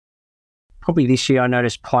probably this year I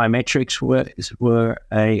noticed plyometrics were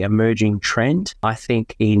a emerging trend. I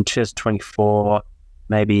think in 2024,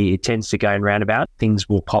 maybe it tends to go in roundabout. Things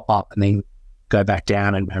will pop up and then go back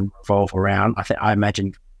down and revolve around. I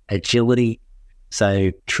imagine agility,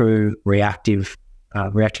 so true reacting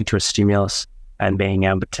to a stimulus and being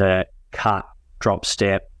able to cut, drop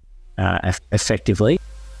step effectively.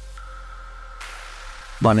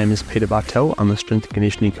 My name is Peter Bartel. I'm a strength and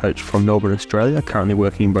conditioning coach from Melbourne, Australia, currently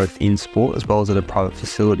working both in sport as well as at a private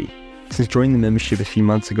facility. Since joining the membership a few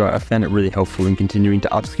months ago, I found it really helpful in continuing to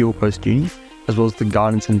upskill post-uni, as well as the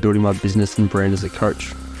guidance in building my business and brand as a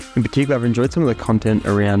coach. In particular, I've enjoyed some of the content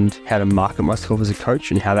around how to market myself as a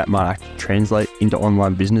coach and how that might actually translate into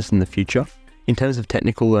online business in the future. In terms of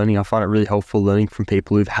technical learning, I find it really helpful learning from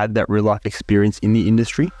people who've had that real life experience in the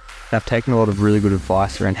industry. And I've taken a lot of really good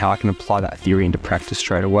advice around how I can apply that theory into practice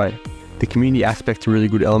straight away. The community aspect's a really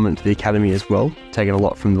good element to the academy as well, taking a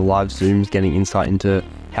lot from the live Zooms, getting insight into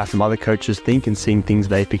how some other coaches think and seeing things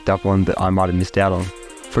they picked up on that I might have missed out on.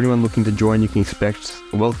 For anyone looking to join, you can expect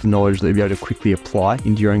a wealth of knowledge that you'll be able to quickly apply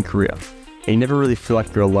into your own career. And you never really feel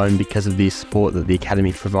like you're alone because of the support that the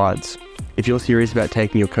academy provides. If you're serious about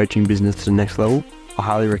taking your coaching business to the next level, I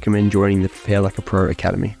highly recommend joining the Prepare Like a Pro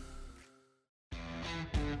Academy.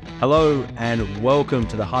 Hello and welcome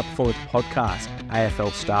to the High Performance Podcast,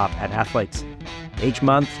 AFL staff and athletes. Each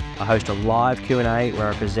month, I host a live Q&A where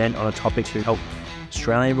I present on a topic to help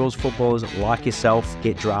Australian rules footballers like yourself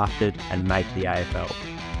get drafted and make the AFL.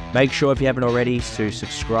 Make sure, if you haven't already, to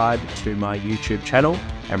subscribe to my YouTube channel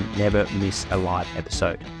and never miss a live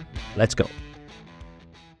episode. Let's go.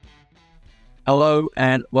 Hello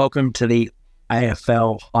and welcome to the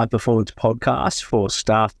AFL High Performance Podcast for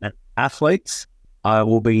staff and athletes. I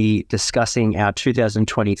will be discussing our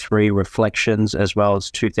 2023 reflections as well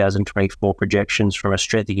as 2024 projections from a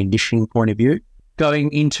strength and conditioning point of view.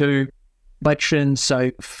 Going into reflections,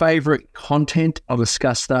 so favourite content, I'll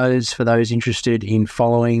discuss those for those interested in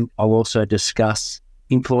following. I'll also discuss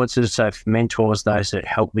influences, so mentors, those that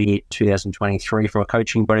helped me in 2023 from a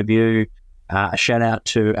coaching point of view. A shout out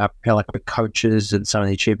to our coaches and some of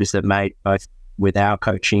the achievements they've made both with our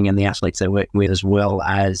coaching and the athletes they're working with, as well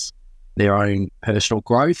as their own personal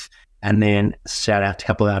growth. And then shout out to a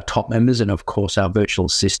couple of our top members and of course our virtual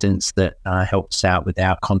assistants that help us out with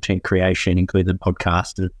our content creation, including the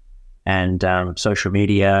podcast and social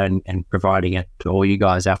media and providing it to all you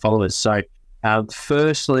guys, our followers. So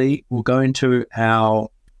firstly, we'll go into our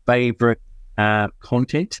favorite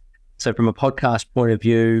content. So from a podcast point of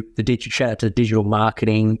view, shout out to the digital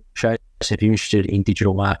marketing show. So if you're interested in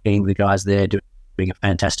digital marketing, the guys there doing a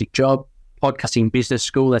fantastic job. Podcasting Business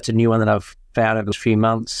School, that's a new one that I've found over a few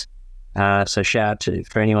months. So shout out to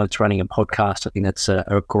for anyone that's running a podcast. I think that's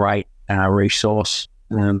a great resource.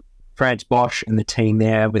 Franz Bosch and the team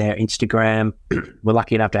there with our Instagram. We're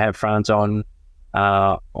lucky enough to have Franz on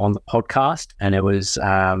the podcast, and it was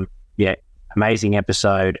amazing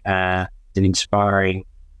episode. An inspiring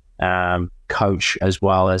coach as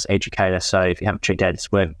well as educator. So if you haven't checked out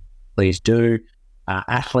his work, please do.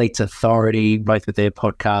 Athletes Authority, both with their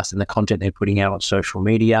podcast and the content they're putting out on social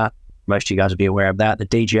media. Most of you guys will be aware of that. The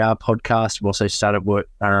DGR podcast, we've also started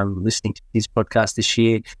listening to his podcast this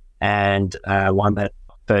year. And one that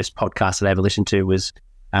first podcast that I ever listened to was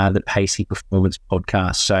the Pacey Performance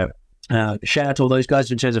podcast. So shout out to all those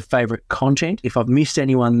guys in terms of favourite content. If I've missed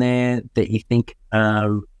anyone there that you think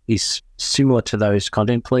is similar to those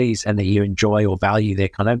content, please, and that you enjoy or value their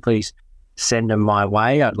content, please send them my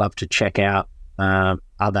way. I'd love to check out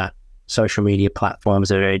other social media platforms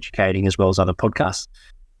that are educating as well as other podcasts.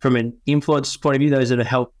 From an influence point of view, those that have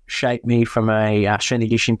helped shape me from a strength and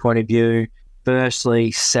conditioning point of view, firstly,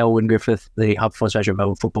 Selwyn Griffith, the High Performance Manager of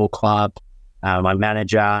Melbourne Football Club, my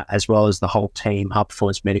manager, as well as the whole team, High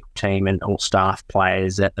Performance Medical team and all staff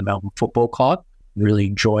players at the Melbourne Football Club. Really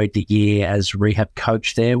enjoyed the year as rehab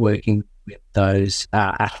coach there, working with those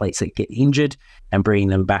athletes that get injured and bringing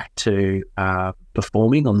them back to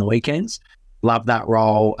performing on the weekends. Love that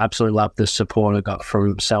role. Absolutely love the support I got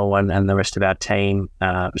from Selwyn and the rest of our team.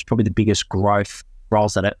 It was probably the biggest growth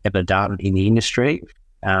roles that I've ever done in the industry.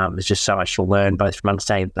 There's just so much to learn, both from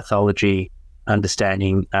understanding pathology,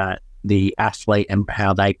 understanding the athlete and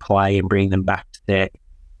how they play and bring them back to their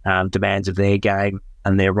demands of their game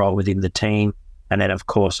and their role within the team. And then, of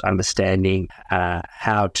course, understanding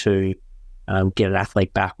how to get an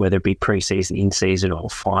athlete back, whether it be pre-season, in-season or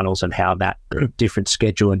finals, and how that different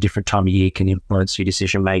schedule and different time of year can influence your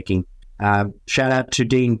decision-making. Shout out to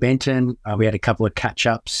Dean Benton. We had a couple of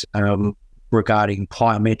catch-ups regarding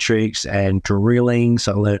plyometrics and drilling,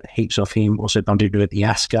 so I learned heaps off him. Also bumped into it at the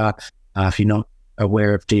ASCA. If you're not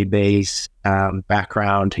aware of DB's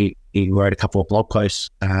background, he he wrote a couple of blog posts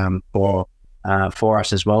for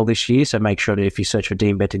us as well this year. So make sure that if you search for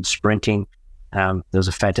Dean Benton Sprinting, there's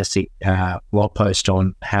a fantastic blog post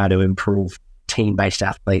on how to improve team-based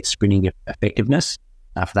athlete sprinting effectiveness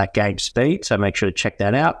for that game speed. So make sure to check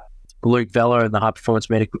that out. Luke Vella and the high performance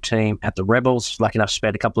medical team at the Rebels, lucky enough to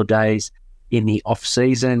spend a couple of days in the off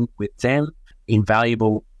season with them.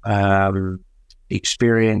 Invaluable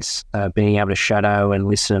experience, being able to shadow and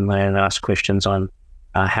listen and learn and ask questions on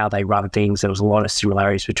how they run things. There was a lot of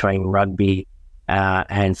similarities between rugby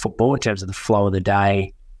and football in terms of the flow of the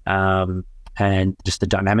day and just the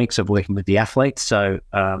dynamics of working with the athletes. So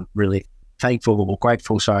really thankful or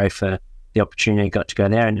grateful, for the opportunity got to go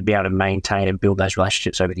there and to be able to maintain and build those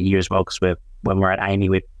relationships over the year as well, because when we're at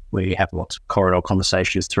AAMI, we have lots of corridor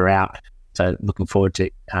conversations throughout. So looking forward to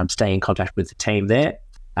staying in contact with the team there.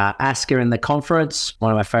 ASCA in the conference, one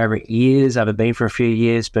of my favourite years. I haven't been for a few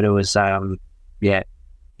years, but it was,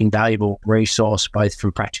 invaluable resource, both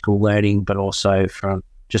from practical learning, but also from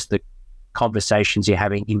just the conversations you're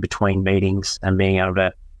having in between meetings and being able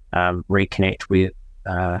to reconnect with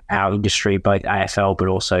our industry, both AFL, but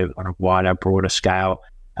also on a wider, broader scale.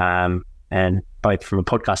 And both from a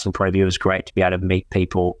podcasting point of view, it was great to be able to meet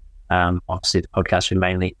people. Obviously, the podcast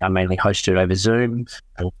are mainly hosted over Zoom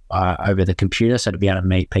or over the computer, so to be able to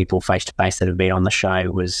meet people face to face that have been on the show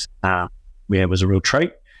was a real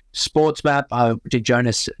treat. Sports Map, I did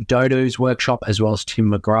Jonas Dodu's workshop as well as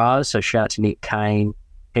Tim McGrath's. So shout out to Nick Kane,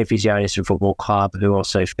 head physiologist at Football Club, who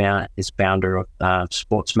also is founder of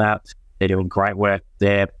Sports Map. They're doing great work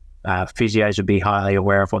there. Physios would be highly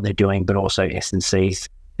aware of what they're doing, but also S&Cs.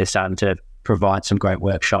 They're starting to provide some great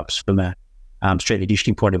workshops from a strength and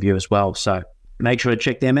conditioning point of view as well. So make sure to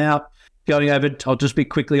check them out. Going over, I'll just be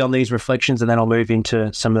quickly on these reflections and then I'll move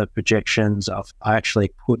into some of the projections. I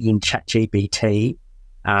actually put in ChatGPT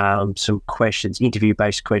some questions,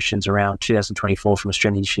 interview-based questions around 2024 from a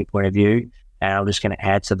strength and conditioning point of view. And I'm just going to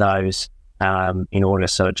add to those in order.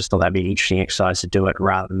 So I just thought that'd be an interesting exercise to do it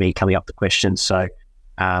rather than me coming up with questions. So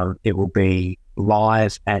it will be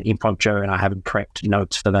live and impromptu, and I haven't prepped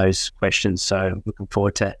notes for those questions. So looking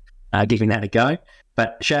forward to giving that a go.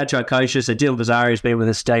 But shout out to our coaches. So Dylan Vazzari has been with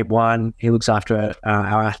us day one. He looks after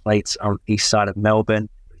our athletes on the east side of Melbourne.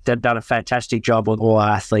 They've done a fantastic job with all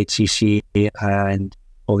our athletes this year, and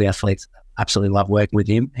all the athletes absolutely love working with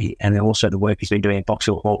him. And also the work he's been doing at Box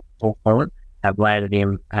Hill Hall have landed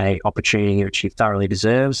him an opportunity which he thoroughly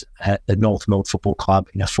deserves at the North Melbourne Football Club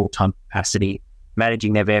in a full-time capacity,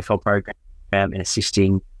 managing their VFL program and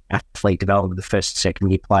assisting athlete development of the first and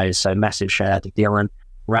second year players. So massive shout out to Dylan.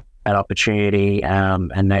 That opportunity,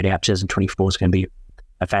 and no doubt 2024 is going to be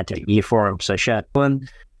a fantastic year for him. So shout out to Dylan.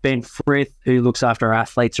 Ben Frith, who looks after our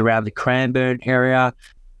athletes around the Cranbourne area.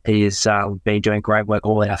 He has been doing great work.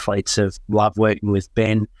 All the athletes have loved working with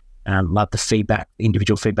Ben, love the feedback,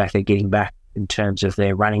 individual feedback they're getting back in terms of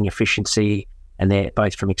their running efficiency, and they're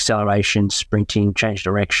both from acceleration, sprinting, change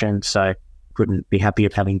direction. So couldn't be happier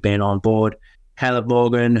of having Ben on board. Caleb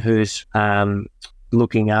Morgan, who's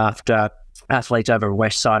looking after athletes over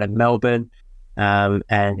west side of Melbourne,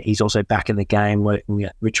 and he's also back in the game working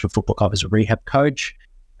at Richmond Football Club as a rehab coach,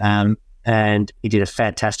 and he did a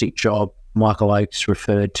fantastic job. Michael Oakes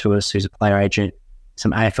referred to us, who's a player agent,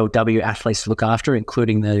 some AFLW athletes to look after,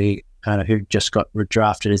 including the who just got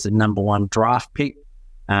drafted as the number one draft pick,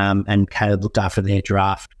 and Caleb looked after their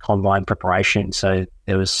draft combine preparation. So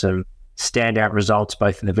there was some standout results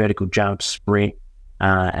both in the vertical jump, sprint,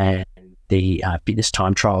 and the fitness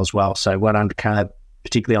time trial as well. So well done to Caleb,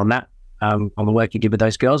 particularly on that, on the work he did with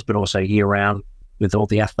those girls, but also year round with all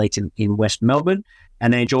the athletes in West Melbourne.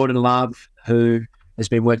 And then Jordan Love, who has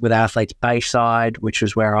been working with athletes Bayside, which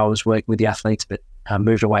was where I was working with the athletes, but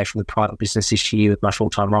moved away from the private business this year with my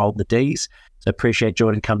full-time role in the Ds. So appreciate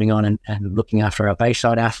Jordan coming on and looking after our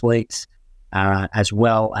Bayside athletes, as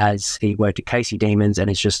well as he worked at Casey Demons and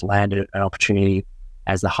has just landed an opportunity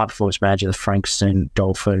as the high performance manager of the Frankston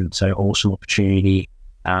Dolphin. So awesome opportunity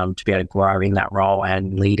to be able to grow in that role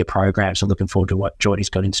and lead a program. So looking forward to what Jordy's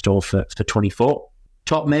got in store for 24.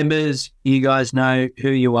 Top members, you guys know who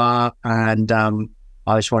you are, and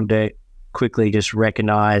I just wanted to quickly just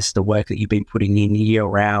recognise the work that you've been putting in year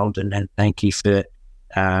round, and thank you for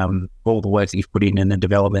all the work that you've put in and the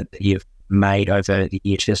development that you've made over the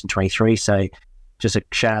year 2023. So just a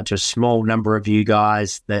shout out to a small number of you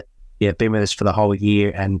guys that have been with us for the whole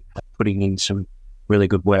year and putting in some really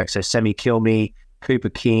good work. So Sammy Kilney, Cooper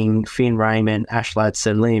King, Finn Raymond, Ash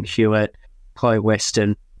Ladson, Liam Hewitt, Chloe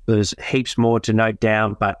Weston. There's heaps more to note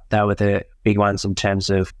down, but they were the big ones in terms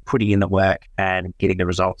of putting in the work and getting the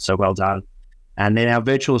results. So well done. And then our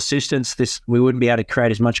virtual assistants, we wouldn't be able to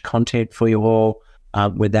create as much content for you all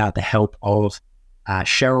without the help of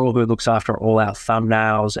Cheryl, who looks after all our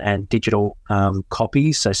thumbnails and digital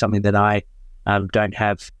copies. So something that I don't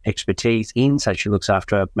have expertise in. So she looks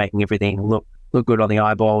after making everything look good on the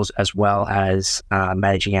eyeballs, as well as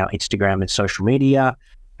managing our Instagram and social media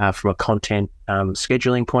from a content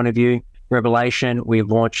scheduling point of view. Revelation, we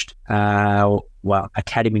launched our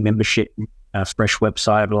Academy membership fresh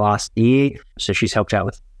website over the last year. So she's helped out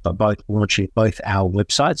with launching both our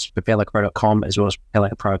websites, propellerpro.com as well as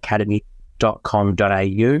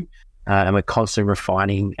propellerproacademy.com.au. And we're constantly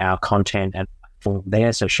refining our content and platform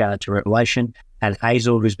there. So shout out to Revelation. And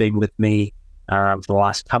Hazel, who's been with me for the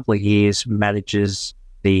last couple of years, manages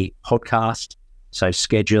the podcast. So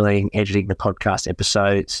scheduling, editing the podcast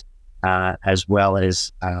episodes, as well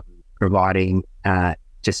as providing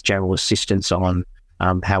just general assistance on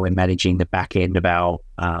how we're managing the back end of our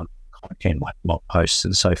content, like blog posts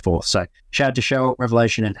and so forth. So shout out to Cheryl,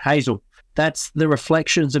 Revelation, and Hazel. That's the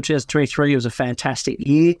reflections of 2023. It was a fantastic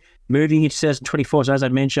year. Moving into 2024, so as I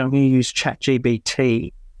mentioned, I'm going to use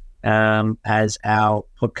ChatGPT as our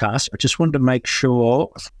podcast. I just wanted to make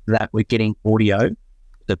sure that we're getting audio.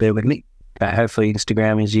 So bear with me. Hopefully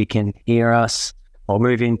Instagram, as you can hear us. I'll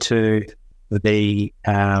move into the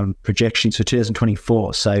projections for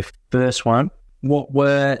 2024. So first one, what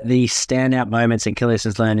were the standout moments and key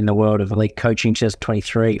lessons learned in the world of elite coaching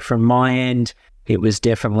 2023? From my end, it was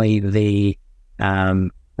definitely the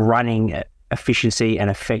running efficiency and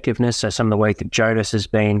effectiveness. So some of the work that Jonas has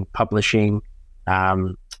been publishing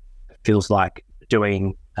feels like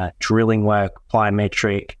doing drilling work,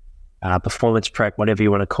 plyometric, performance prep, whatever you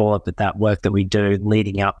want to call it, but that work that we do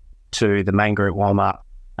leading up to the main group warm-up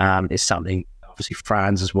is something. Obviously,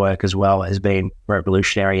 Franz's work as well has been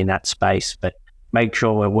revolutionary in that space, but make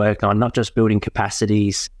sure we're working on not just building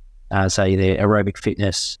capacities, so their aerobic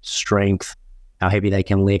fitness, strength, how heavy they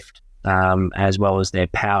can lift, as well as their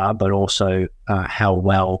power, but also how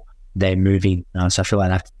well they're moving. So I feel like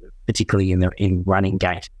that, particularly in running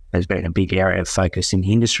gait, has been a big area of focus in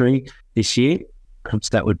the industry this year. So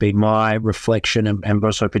that would be my reflection and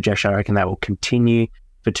also projection. I reckon that will continue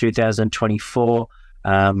for 2024,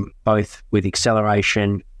 both with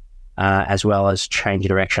acceleration as well as change of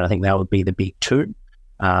direction. I think that would be the big two.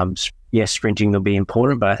 Yes, sprinting will be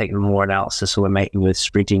important, but I think the more analysis we're making with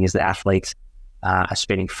sprinting is that athletes are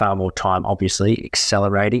spending far more time, obviously,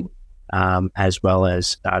 accelerating as well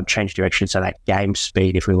as change direction. So that game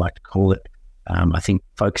speed, if we like to call it, I think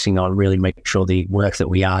focusing on really making sure the work that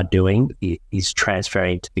we are doing is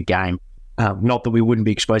transferring to the game. Not that we wouldn't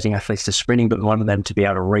be exposing athletes to sprinting, but we wanted them to be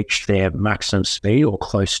able to reach their maximum speed or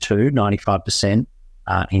close to 95%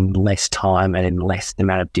 in less time and in less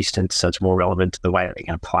amount of distance. So it's more relevant to the way that they're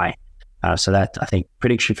going to play. So that, I think,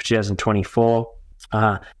 prediction for 2024.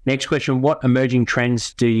 Next question, what emerging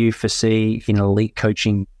trends do you foresee in elite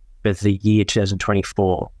coaching for the year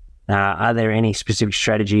 2024? Are there any specific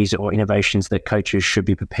strategies or innovations that coaches should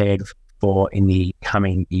be prepared for in the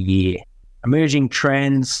coming year? Emerging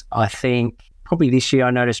trends, I think probably this year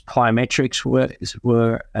I noticed plyometrics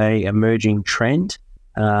were a emerging trend.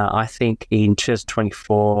 I think in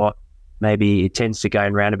 2024, maybe it tends to go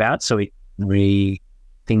in roundabouts. So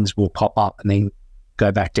things will pop up and then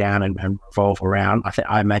go back down and revolve around.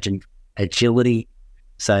 I imagine agility,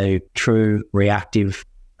 so true reacting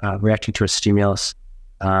to a stimulus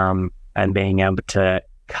and being able to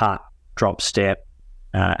cut, drop step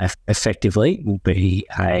effectively will be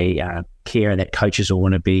a key area that coaches will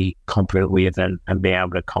want to be competent with and be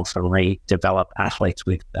able to confidently develop athletes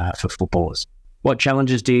with for footballers. What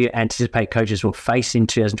challenges do you anticipate coaches will face in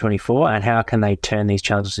 2024, and how can they turn these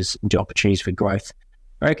challenges into opportunities for growth?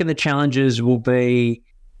 I reckon the challenges will be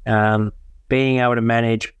being able to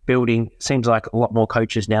manage building. Seems like a lot more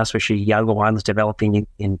coaches now, especially younger ones, developing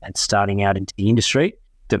in and starting out into the industry,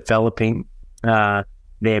 developing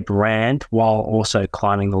their brand while also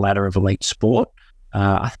climbing the ladder of elite sport.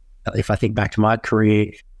 If I think back to my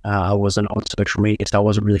career, I wasn't on social media, so I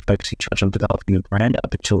wasn't really focusing too much on developing a brand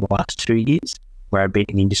up until the last 2 years, where I've been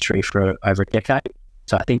in the industry for over a decade.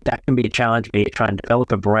 So I think that can be a challenge, be trying to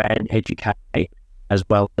develop a brand, educate, as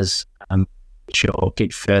well as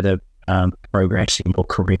get further progress in your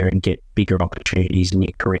career and get bigger opportunities in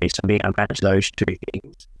your career. So being able to manage those two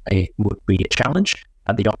things would be a challenge.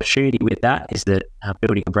 The opportunity with that is that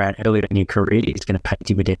building a brand earlier in your career is going to pay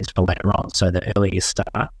dividends for later on. So the earlier you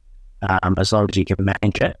start, as long as you can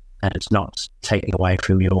manage it and it's not taking away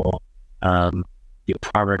from your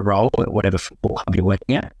primary role at whatever football hub you're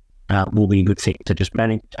working at, will be a good thing. So just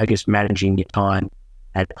managing your time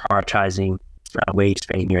and prioritizing where you're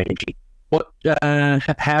spending your energy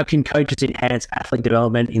How can coaches enhance athlete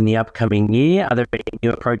development in the upcoming year? Are there any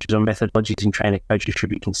new approaches or methodologies in training coaches should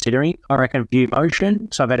be considering? I reckon View Motion.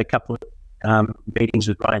 So I've had a couple of meetings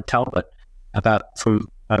with Ryan Talbot about from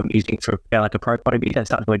using for like a pro point of view. That's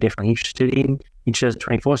something we're definitely interested in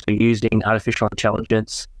 2024. So using artificial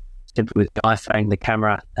intelligence simply with the iPhone, the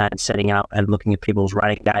camera, and setting up and looking at people's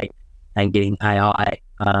running day and getting AI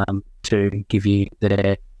to give you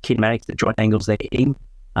the kinematics, the joint angles they're hitting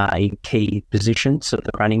in key positions of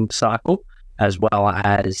the running cycle, as well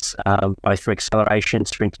as both for acceleration,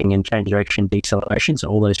 sprinting, and change direction, deceleration, so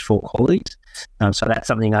all those 4 qualities. So that's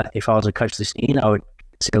something that if I was a coach listening in, I would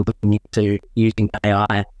consider looking into using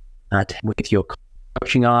AI with your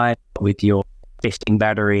coaching eye, with your testing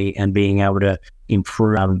battery, and being able to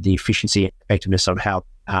improve the efficiency and effectiveness of how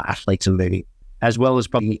athletes are moving, as well as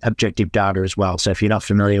probably objective data as well. So if you're not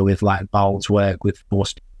familiar with like Bowles' work with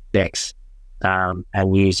force decks,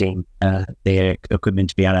 and using their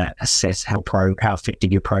equipment to be able to assess how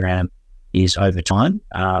effective your program is over time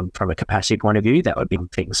from a capacity point of view, that would be a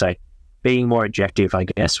thing. So being more objective, I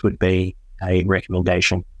guess, would be a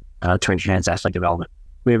recommendation to enhance athlete development.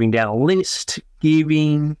 Moving down a list,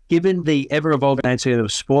 given the ever-evolving landscape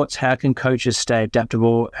of sports, how can coaches stay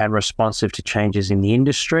adaptable and responsive to changes in the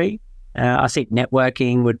industry? I think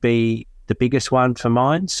networking would be the biggest one for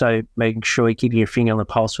mine. So making sure you keep your finger on the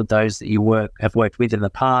pulse with those that you have worked with in the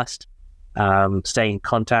past, stay in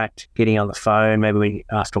contact, getting on the phone, maybe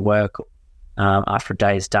after work, after a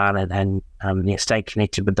day is done, and stay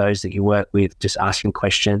connected with those that you work with, just asking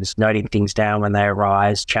questions, noting things down when they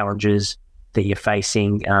arise, challenges that you're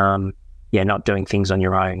facing, not doing things on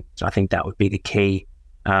your own. So I think that would be the key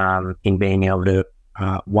in being able to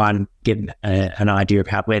one, get an idea of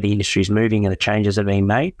where the industry is moving and the changes that are being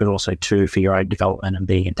made, but also 2, for your own development and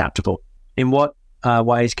being adaptable. In what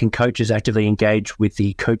ways can coaches actively engage with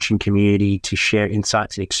the coaching community to share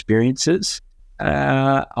insights and experiences?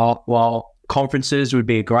 While conferences would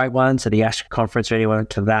be a great one, so the ASH conference, for anyone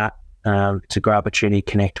to that, it's a great opportunity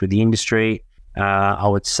to connect with the industry. I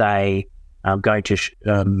would say going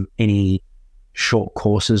to any short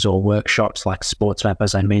courses or workshops like SportsMap,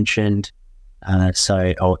 as I mentioned.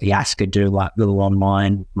 Or the ASK could do like little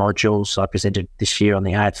online modules. So I presented this year on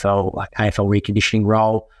the AFL reconditioning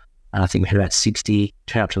role. And I think we had about 60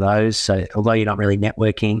 turn up to those. So although you're not really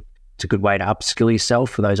networking, it's a good way to upskill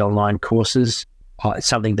yourself for those online courses. It's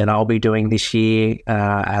something that I'll be doing this year.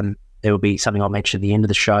 And there will be something I'll mention at the end of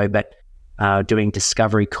the show, but doing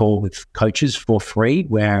discovery call with coaches for free,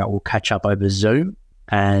 where we'll catch up over Zoom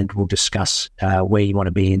and we'll discuss where you want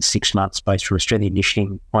to be in 6 months, both from a strength and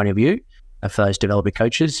conditioning point of view, for those developer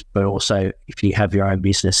coaches, but also if you have your own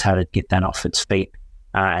business, how to get that off its feet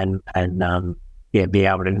and be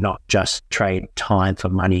able to not just trade time for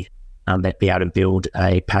money, but be able to build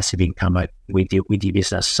a passive income with your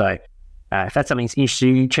business. So if that's something that's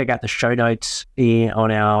interesting, check out the show notes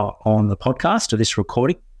on the podcast or this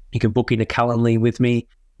recording. You can book in a Calendly with me.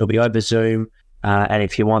 It'll be over Zoom. And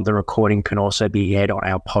if you want, the recording can also be aired on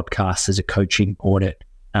our podcast as a coaching audit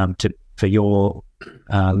for your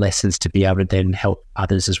lessons to be able to then help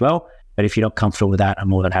others as well. But if you're not comfortable with that, I'm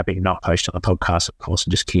more than happy to not post on the podcast, of course,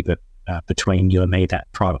 and just keep it between you and me,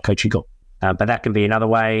 that private coaching call. But that can be another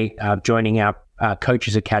way. Joining our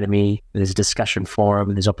Coaches Academy, there's a discussion forum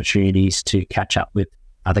and there's opportunities to catch up with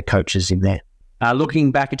other coaches in there.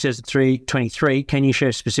 Looking back at 2023, can you share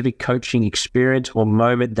a specific coaching experience or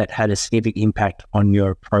moment that had a significant impact on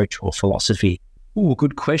your approach or philosophy? Oh,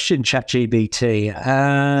 good question, ChatGPT.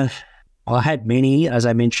 I had many, as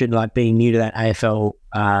I mentioned, like being new to that AFL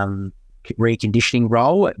reconditioning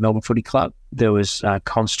role at Melbourne Footy Club. There was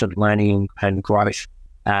constant learning and growth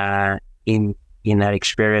in that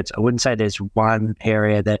experience. I wouldn't say there's one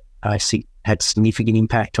area that I see had significant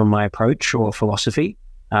impact on my approach or philosophy,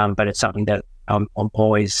 but it's something that I'm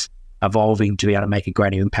always evolving to be able to make a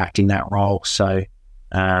greater impact in that role. So,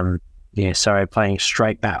 sorry, playing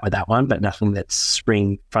straight bat with that one, but nothing that's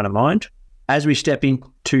spring front of mind. As we step into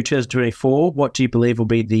 2024, what do you believe will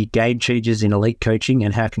be the game changers in elite coaching,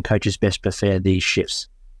 and how can coaches best prepare these shifts?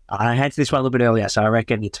 I had this one a little bit earlier, so I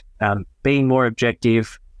reckon it's being more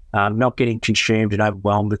objective, not getting consumed and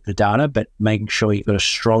overwhelmed with the data, but making sure you've got a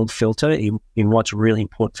strong filter in what's really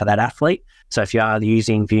important for that athlete. So if you are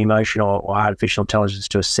using View Motion or artificial intelligence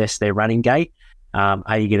to assess their running gait,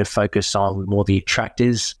 are you going to focus on more the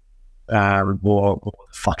attractors or the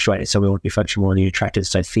fluctuators? So we want to be focusing more on the attractors.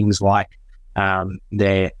 So things like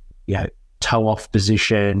their toe off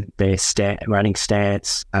position, their running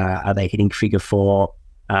stance, are they hitting figure 4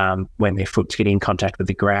 when their foot's getting in contact with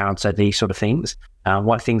the ground? So these sort of things.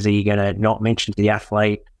 What things are you going to not mention to the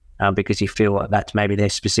athlete? because you feel like that's maybe their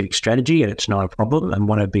specific strategy and it's not a problem, and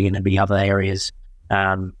want to be going to be other areas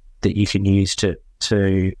that you can use to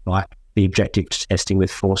like the objective testing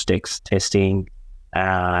with Force-Dex testing,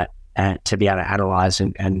 and to be able to analyze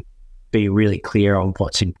and be really clear on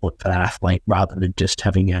what's important for that athlete, rather than just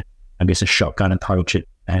having a shotgun approach it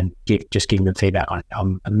and giving them feedback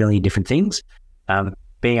on a million different things.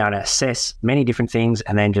 Being able to assess many different things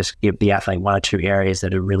and then just give the athlete one or two areas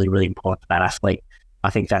that are really, really important for that athlete.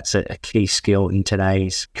 I think that's a key skill in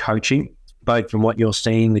today's coaching, both from what you're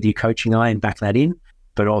seeing with your coaching eye and back that in,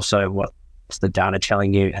 but also what's the data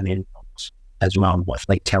telling you, and then as well what's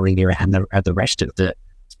like telling you and the rest of the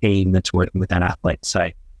team that's working with that athlete. So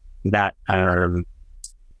that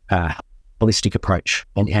holistic approach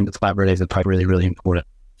and the collaborative approach really, really important.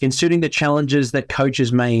 Considering the challenges that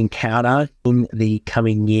coaches may encounter in the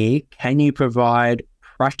coming year, can you provide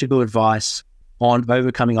practical advice on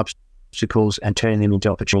overcoming obstacles and turning them into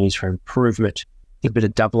opportunities for improvement? A bit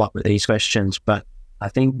of double up with these questions, but I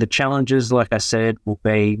think the challenges, like I said, will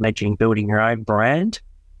be building your own brand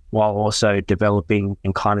while also developing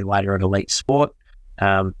and climbing later an elite sport.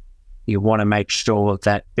 You want to make sure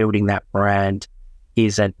that building that brand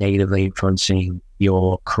isn't negatively influencing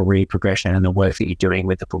your career progression and the work that you're doing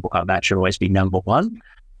with the football club. That should always be number one.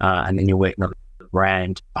 And then you're working on the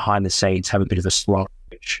brand behind the scenes, have a bit of a slot,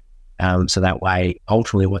 so that way,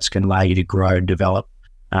 ultimately, what's going to allow you to grow and develop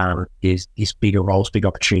is bigger roles, big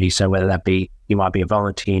opportunities. So whether that be, you might be a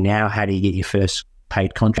volunteer now, how do you get your first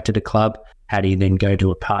paid contract at a club? How do you then go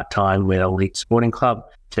to a part-time with an elite sporting club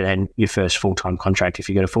to then your first full-time contract? If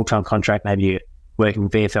you got a full-time contract, maybe you're working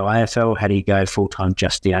VFL, AFL, how do you go full-time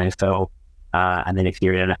just the AFL? And then if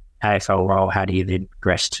you're in an AFL role, how do you then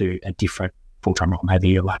progress to a different full-time role? Maybe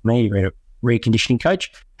you're like me, you're a reconditioning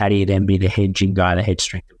coach. How do you then be the head gym guy, the head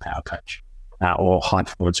strength and power coach, or high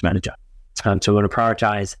performance manager? So we want to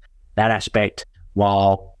prioritize that aspect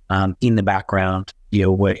while in the background,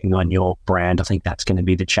 you're working on your brand. I think that's going to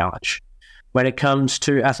be the challenge. When it comes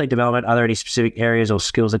to athlete development, are there any specific areas or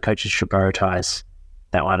skills that coaches should prioritize?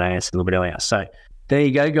 That one I answered a little bit earlier. So there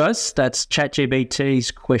you go, guys. That's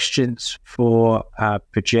ChatGPT's questions for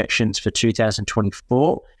projections for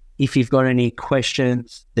 2024. If you've got any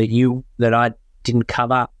questions that I didn't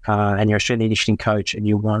cover, and you're a strength and conditioning coach and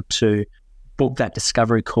you want to book that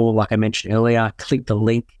discovery call, like I mentioned earlier, click the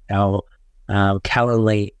link, our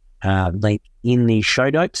Calendly link in the show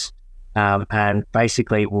notes, and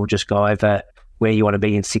basically we'll just go over where you want to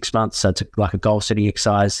be in 6 months. So it's like a goal setting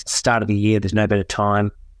exercise. Start of the year, there's no better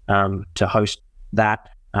time to host that,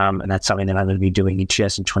 and that's something that I'm going to be doing in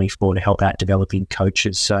 2024 to help out developing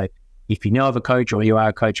coaches. So if you know of a coach or you are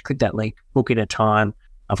a coach, click that link, book in a time.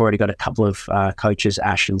 I've already got a couple of coaches,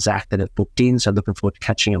 Ash and Zach, that have booked in, so looking forward to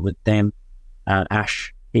catching up with them.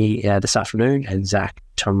 Ash this afternoon and Zach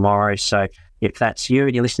tomorrow. So if that's you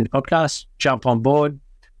and you're listening to the podcast, jump on board,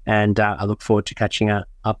 and I look forward to catching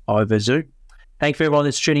up over Zoom. Thank you for everyone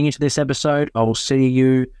that's tuning into this episode. I will see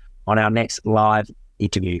you on our next live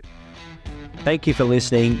interview. Thank you for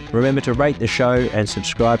listening. Remember to rate the show and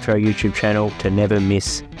subscribe to our YouTube channel to never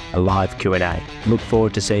miss a live Q&A. Look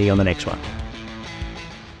forward to seeing you on the next one.